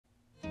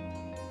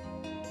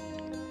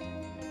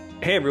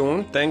Hey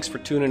everyone, thanks for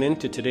tuning in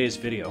to today's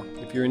video.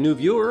 If you're a new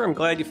viewer, I'm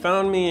glad you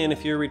found me, and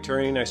if you're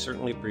returning, I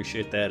certainly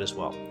appreciate that as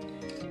well.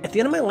 At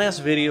the end of my last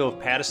video of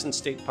Patterson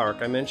State Park,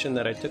 I mentioned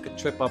that I took a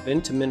trip up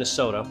into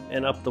Minnesota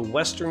and up the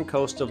western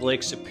coast of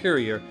Lake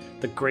Superior,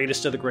 the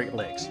greatest of the Great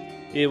Lakes.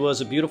 It was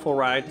a beautiful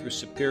ride through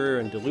Superior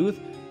and Duluth,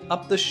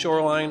 up the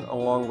shoreline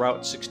along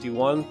Route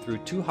 61 through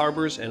two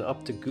harbors and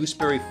up to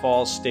Gooseberry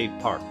Falls State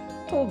Park.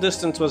 Total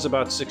distance was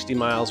about 60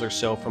 miles or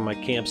so from my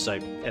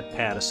campsite at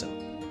Patterson.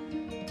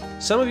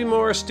 Some of you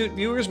more astute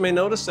viewers may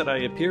notice that I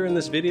appear in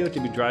this video to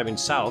be driving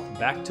south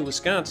back to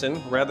Wisconsin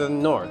rather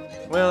than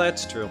north. Well,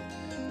 that's true.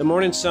 The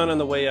morning sun on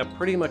the way up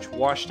pretty much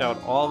washed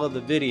out all of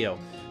the video,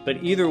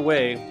 but either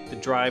way, the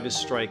drive is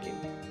striking.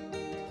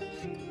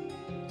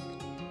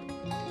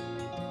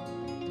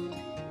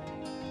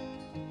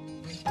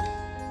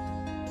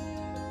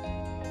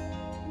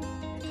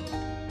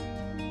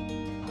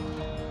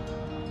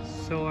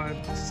 So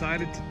I've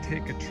decided to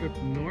take a trip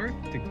north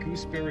to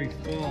Gooseberry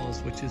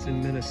Falls, which is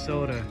in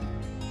Minnesota.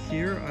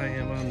 Here I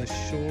am on the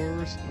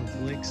shores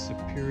of Lake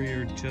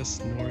Superior,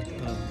 just north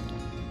of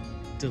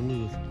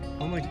Duluth.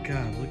 Oh my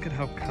God, look at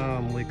how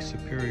calm Lake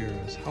Superior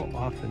is. How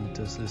often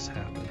does this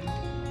happen?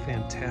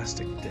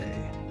 Fantastic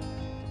day.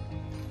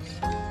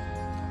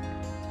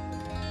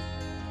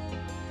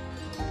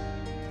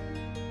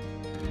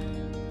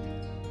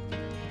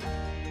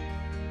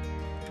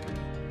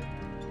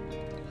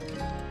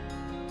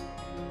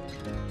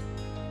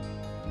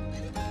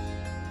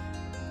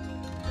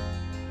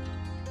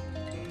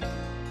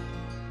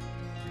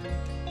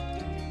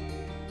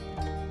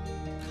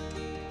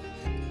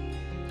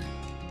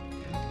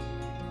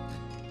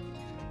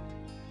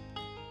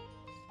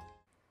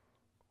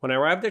 When I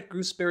arrived at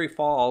Gooseberry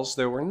Falls,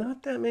 there were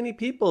not that many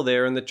people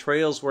there and the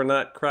trails were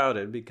not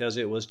crowded because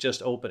it was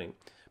just opening.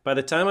 By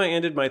the time I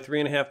ended my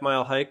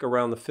 3.5-mile hike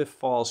around the Fifth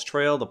Falls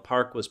Trail, the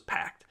park was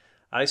packed.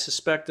 I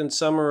suspect in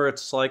summer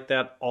it's like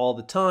that all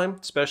the time,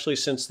 especially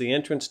since the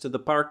entrance to the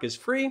park is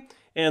free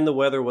and the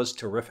weather was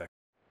terrific.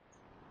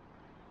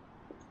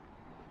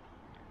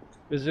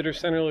 Visitor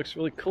Center looks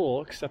really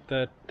cool, except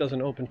that it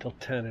doesn't open till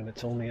 10 and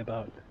it's only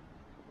about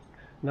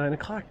 9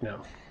 o'clock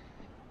now.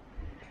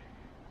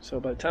 So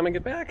by the time I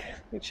get back,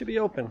 it should be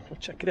open. We'll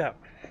check it out.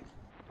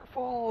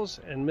 Falls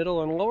and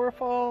middle and lower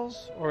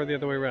falls, or the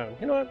other way around.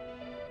 You know what?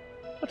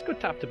 Let's go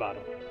top to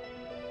bottom.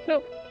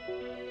 Nope.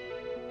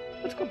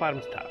 Let's go bottom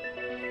to top.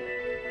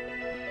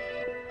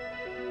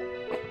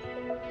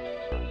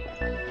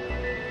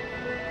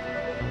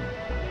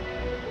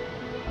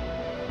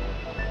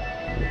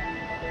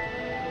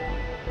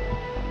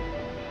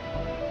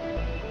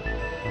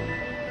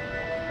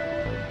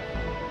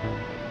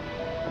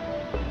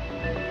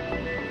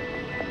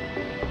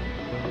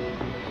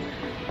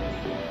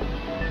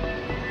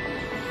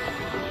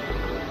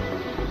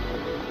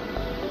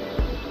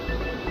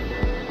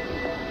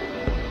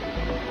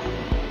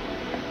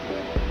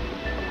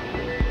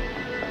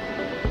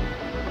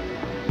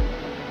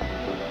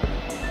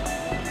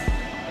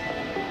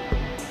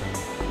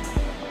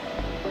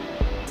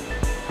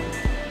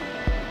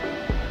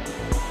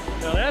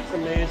 Now that's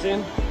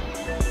amazing.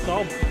 It's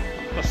all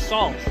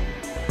basalt.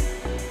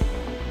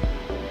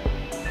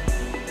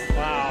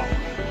 Wow.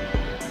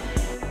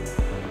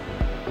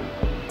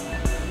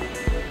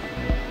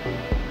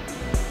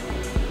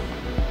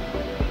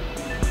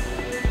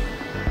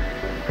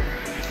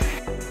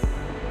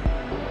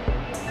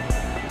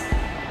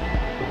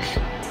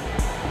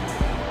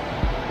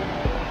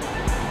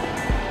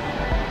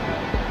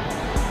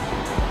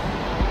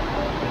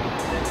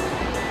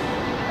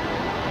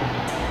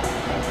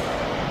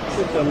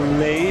 It's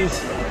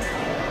amazing.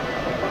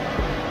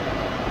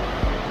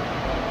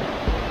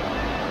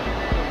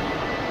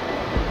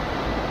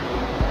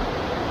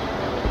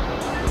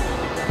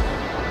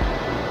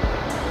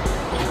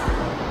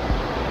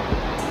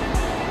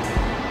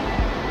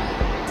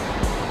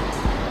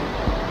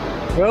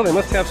 Well, they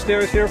must have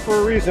stairs here for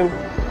a reason.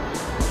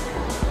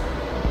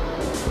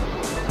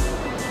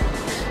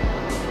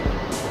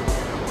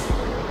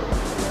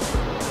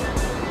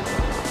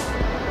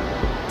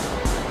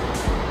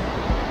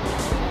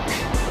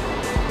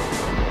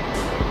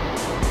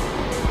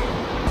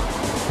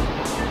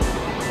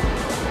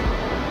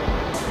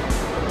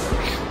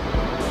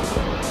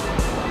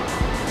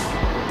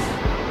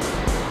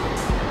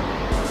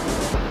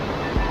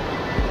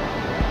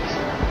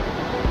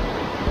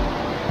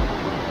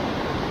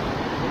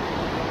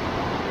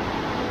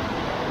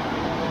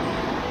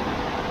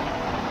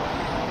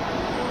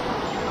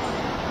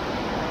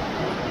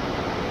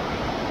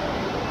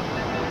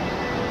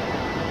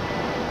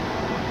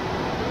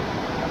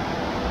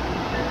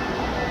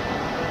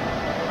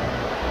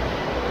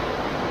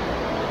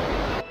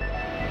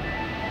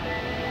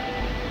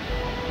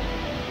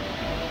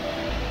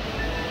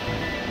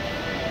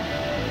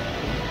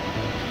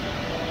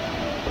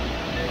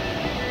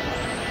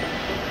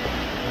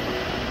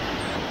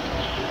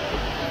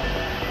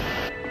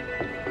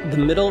 The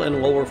middle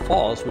and lower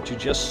falls, which you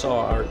just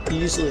saw, are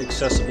easily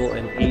accessible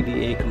and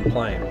ADA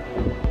compliant.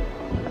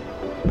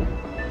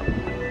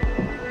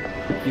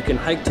 You can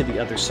hike to the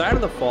other side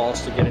of the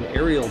falls to get an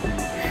aerial view,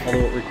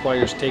 although it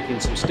requires taking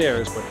some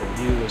stairs, but the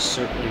view is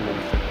certainly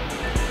worth it.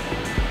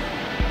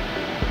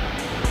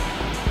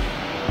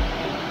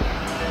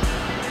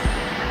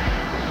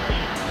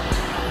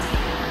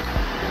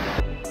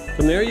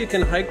 From there you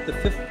can hike the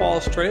Fifth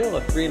Falls Trail,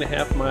 a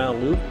 3.5-mile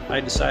loop.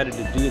 I decided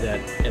to do that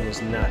and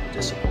was not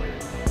disappointed.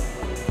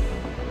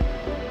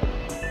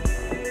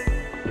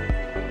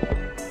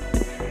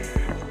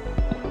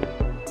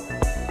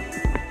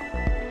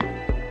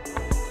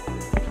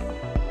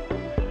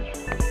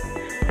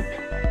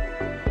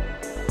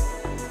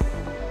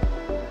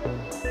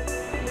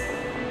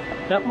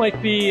 That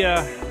might be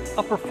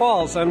Upper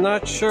Falls, I'm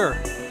not sure.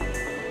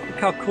 Look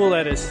how cool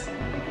that is.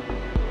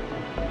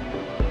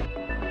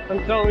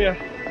 I'm telling you,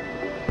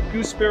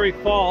 Gooseberry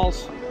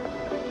Falls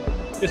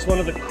is one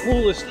of the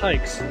coolest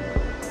hikes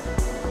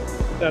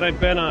that I've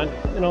been on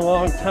in a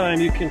long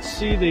time. You can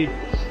see the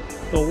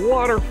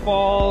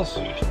waterfalls,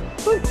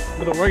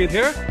 little right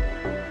here,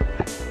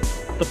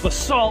 the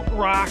basalt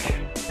rock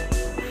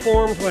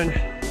formed when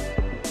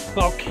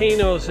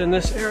volcanoes in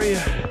this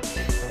area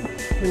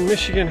in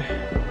Michigan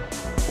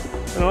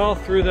and all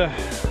through the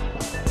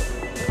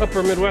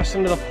upper Midwest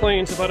into the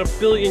plains. About 1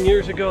 billion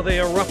years ago they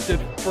erupted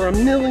for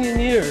 1 million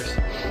years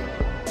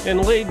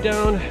and laid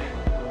down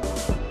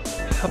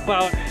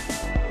about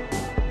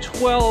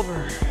 12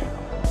 or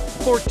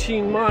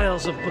 14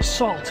 miles of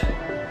basalt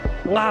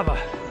lava.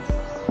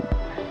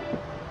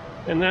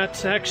 And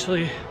that's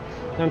actually,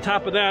 on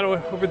top of that,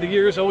 over the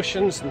years,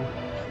 oceans and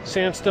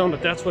sandstone,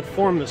 but that's what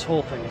formed this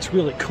whole thing. It's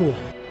really cool.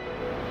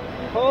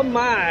 Oh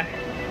my!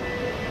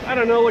 I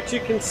don't know what you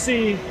can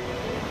see.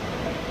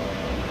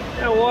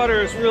 That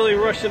water is really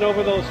rushing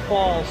over those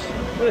falls.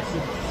 This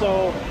is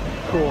so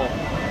cool.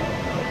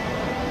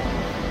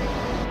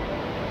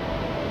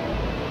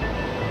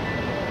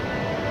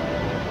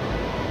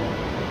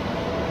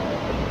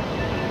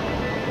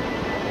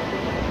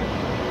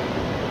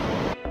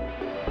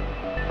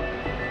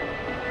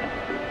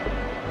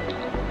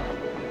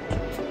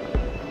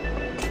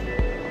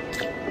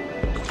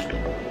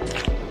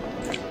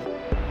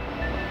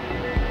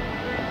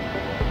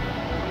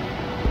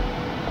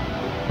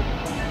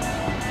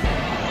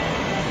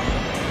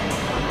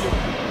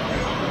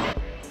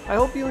 I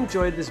hope you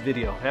enjoyed this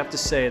video. I have to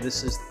say,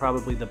 this is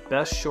probably the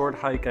best short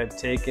hike I've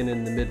taken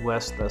in the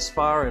Midwest thus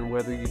far, and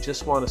whether you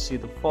just want to see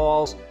the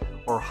falls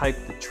or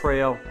hike the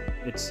trail,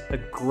 it's a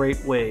great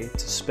way to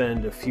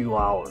spend a few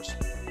hours.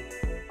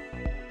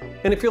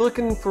 And if you're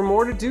looking for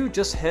more to do,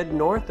 just head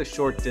north a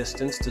short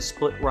distance to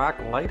Split Rock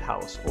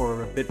Lighthouse,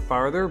 or a bit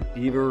farther,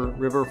 Beaver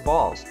River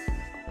Falls.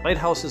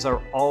 Lighthouses are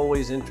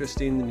always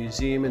interesting. The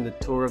museum and the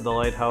tour of the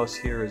lighthouse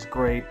here is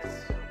great,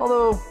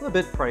 although a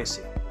bit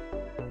pricey.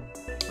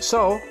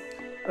 So,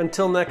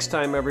 until next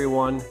time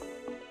everyone,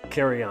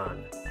 carry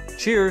on.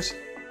 Cheers!